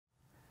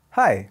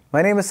Hi,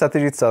 my name is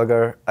Satyajit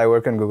Salgar. I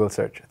work on Google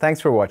Search.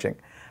 Thanks for watching.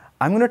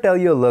 I'm going to tell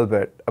you a little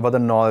bit about the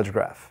knowledge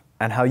graph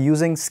and how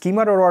using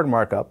schema.org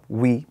markup,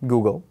 we,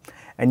 Google,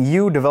 and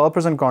you,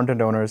 developers and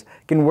content owners,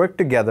 can work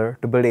together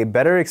to build a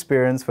better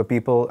experience for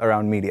people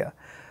around media.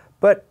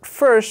 But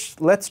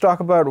first, let's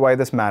talk about why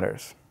this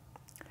matters.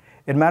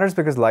 It matters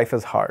because life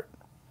is hard.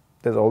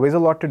 There's always a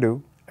lot to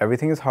do,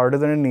 everything is harder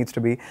than it needs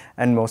to be,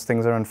 and most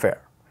things are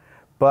unfair.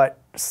 But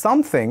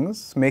some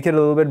things make it a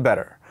little bit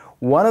better.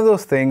 One of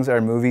those things are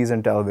movies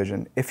and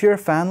television. If you're a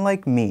fan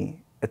like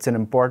me, it's an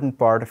important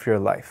part of your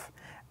life.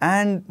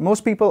 And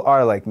most people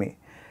are like me.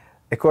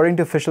 According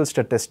to official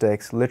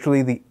statistics,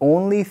 literally the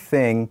only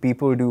thing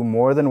people do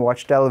more than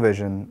watch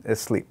television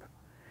is sleep.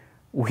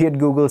 We at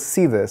Google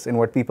see this in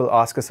what people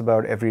ask us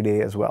about every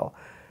day as well.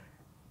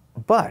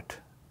 But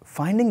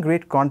finding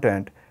great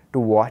content to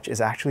watch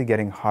is actually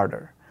getting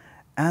harder.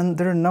 And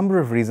there are a number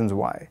of reasons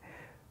why.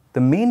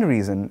 The main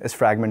reason is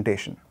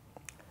fragmentation.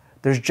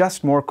 There's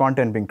just more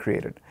content being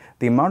created.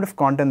 The amount of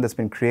content that's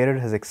been created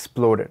has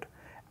exploded,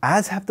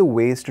 as have the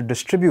ways to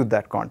distribute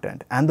that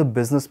content and the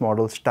business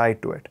models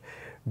tied to it.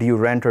 Do you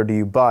rent or do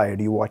you buy?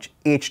 Do you watch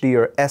HD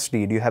or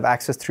SD? Do you have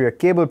access through your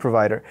cable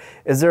provider?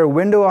 Is there a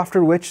window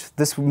after which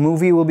this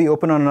movie will be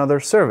open on another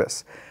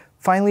service?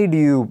 Finally, do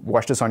you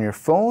watch this on your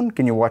phone?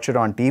 Can you watch it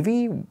on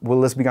TV?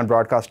 Will this be on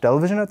broadcast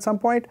television at some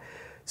point?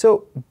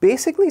 So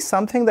basically,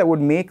 something that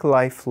would make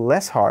life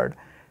less hard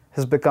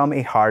has become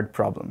a hard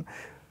problem.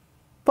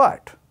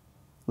 But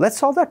let's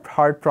solve that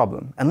hard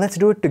problem, and let's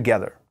do it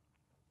together.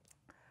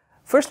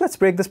 First, let's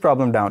break this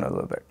problem down a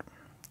little bit.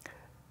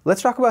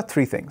 Let's talk about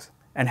three things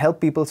and help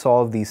people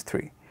solve these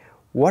three.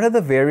 What are the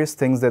various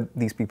things that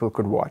these people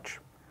could watch?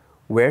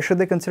 Where should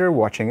they consider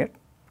watching it?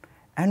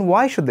 And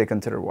why should they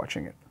consider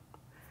watching it?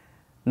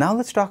 Now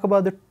let's talk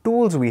about the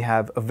tools we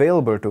have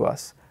available to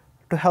us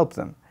to help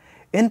them.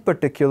 In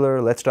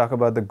particular, let's talk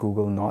about the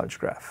Google Knowledge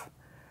Graph.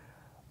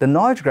 The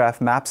knowledge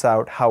graph maps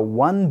out how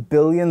 1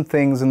 billion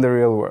things in the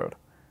real world,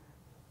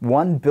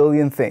 1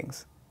 billion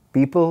things,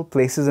 people,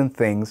 places, and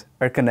things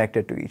are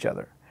connected to each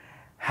other.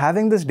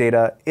 Having this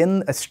data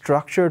in a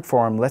structured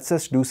form lets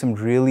us do some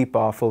really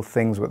powerful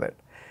things with it.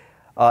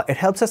 It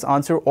helps us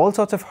answer all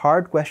sorts of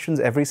hard questions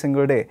every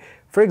single day.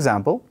 For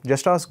example,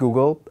 just ask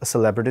Google a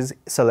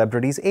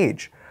celebrity's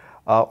age,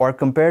 or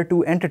compare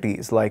two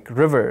entities like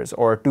rivers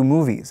or two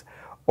movies,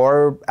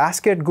 or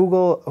ask it,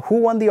 Google, who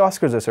won the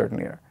Oscars a certain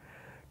year?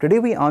 Today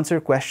we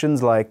answer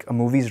questions like a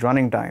movie's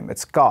running time,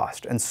 its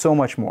cost, and so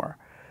much more.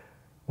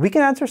 We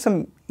can answer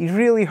some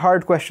really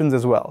hard questions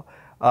as well.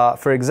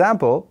 For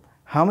example,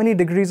 how many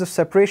degrees of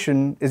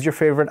separation is your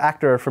favorite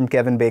actor from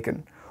Kevin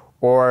Bacon?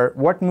 Or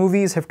what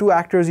movies have two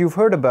actors you've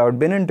heard about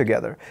been in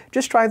together?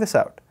 Just try this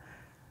out.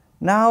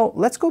 Now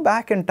let's go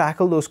back and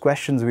tackle those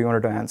questions we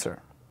wanted to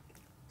answer.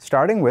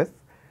 Starting with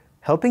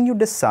helping you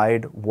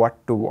decide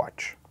what to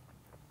watch.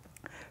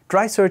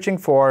 Try searching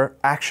for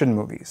action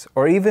movies,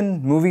 or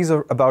even movies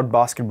about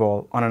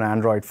basketball on an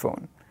Android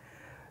phone.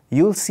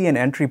 You'll see an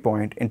entry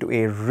point into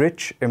a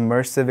rich,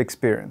 immersive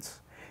experience.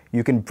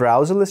 You can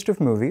browse a list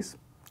of movies,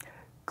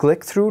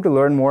 click through to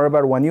learn more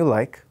about one you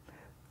like,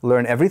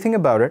 learn everything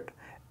about it,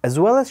 as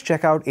well as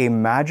check out a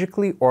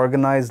magically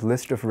organized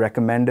list of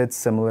recommended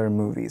similar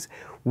movies.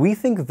 We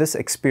think this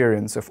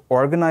experience of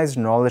organized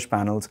knowledge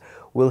panels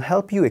will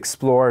help you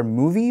explore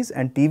movies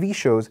and TV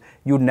shows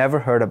you'd never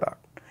heard about,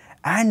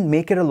 and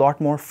make it a lot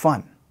more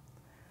fun.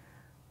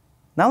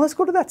 Now let's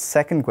go to that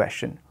second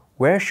question.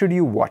 Where should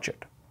you watch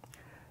it?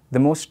 The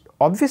most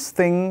obvious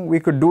thing we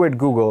could do at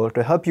Google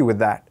to help you with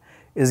that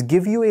is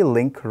give you a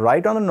link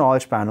right on the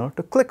knowledge panel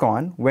to click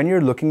on when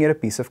you're looking at a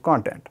piece of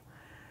content.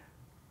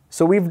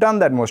 So we've done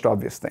that most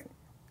obvious thing.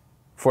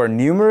 For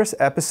numerous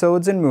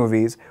episodes and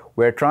movies,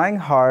 we're trying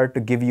hard to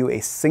give you a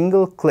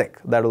single click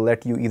that'll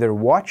let you either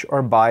watch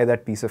or buy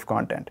that piece of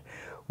content.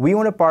 We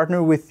want to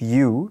partner with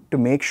you to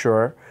make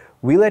sure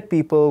we let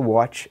people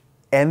watch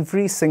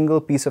every single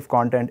piece of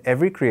content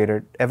ever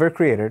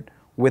created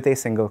with a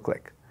single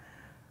click.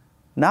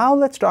 Now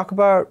let's talk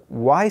about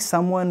why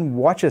someone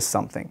watches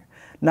something.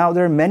 Now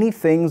there are many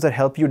things that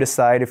help you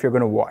decide if you're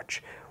going to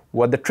watch.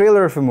 What the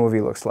trailer of a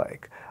movie looks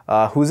like,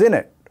 who's in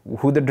it,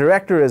 who the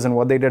director is and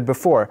what they did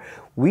before.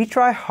 We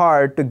try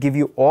hard to give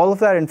you all of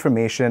that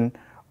information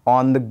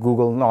on the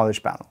Google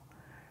Knowledge Panel.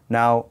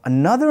 Now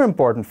another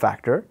important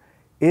factor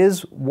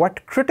is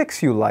what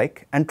critics you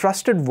like and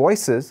trusted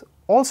voices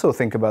also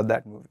think about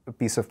that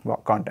piece of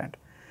content.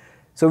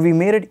 So we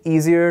made it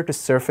easier to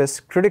surface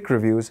critic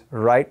reviews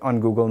right on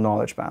Google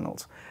Knowledge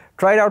Panels.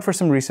 Try it out for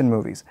some recent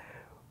movies.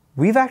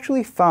 We've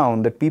actually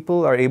found that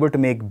people are able to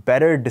make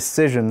better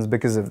decisions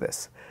because of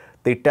this.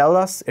 They tell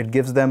us it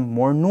gives them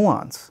more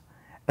nuance,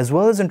 as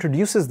well as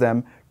introduces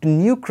them to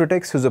new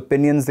critics whose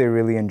opinions they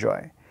really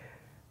enjoy.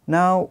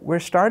 Now, we're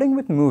starting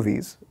with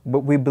movies, but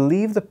we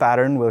believe the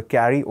pattern will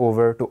carry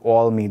over to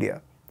all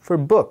media, for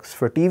books,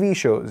 for TV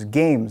shows,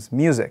 games,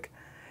 music.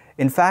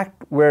 In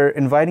fact, we're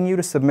inviting you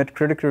to submit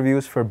critic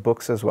reviews for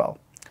books as well.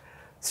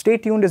 Stay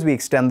tuned as we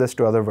extend this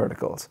to other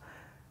verticals.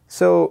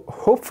 So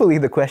hopefully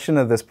the question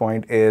at this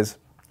point is,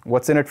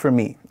 What's in it for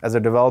me as a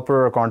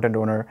developer or content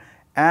owner,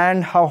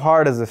 and how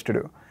hard is this to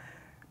do?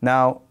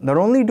 Now, not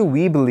only do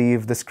we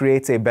believe this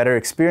creates a better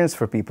experience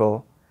for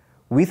people,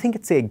 we think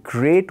it's a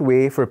great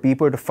way for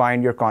people to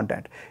find your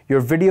content,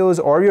 your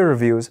videos or your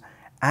reviews,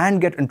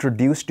 and get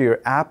introduced to your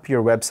app,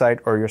 your website,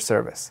 or your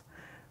service.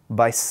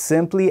 By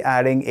simply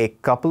adding a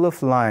couple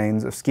of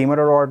lines of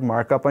schema.org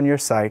markup on your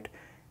site,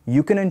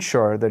 you can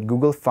ensure that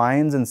Google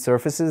finds and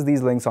surfaces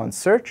these links on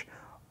search,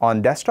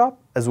 on desktop,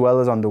 as well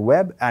as on the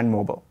web and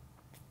mobile.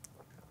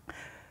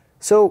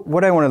 So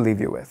what I want to leave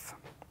you with.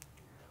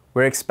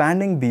 We're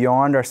expanding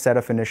beyond our set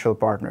of initial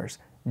partners.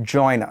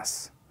 Join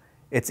us.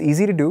 It's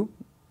easy to do,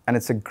 and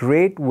it's a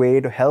great way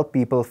to help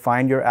people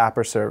find your app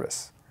or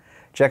service.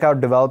 Check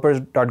out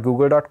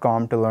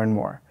developers.google.com to learn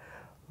more.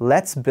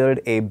 Let's build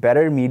a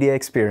better media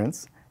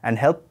experience and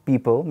help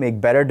people make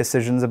better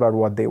decisions about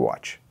what they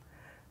watch.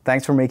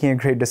 Thanks for making a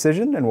great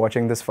decision and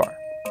watching this far.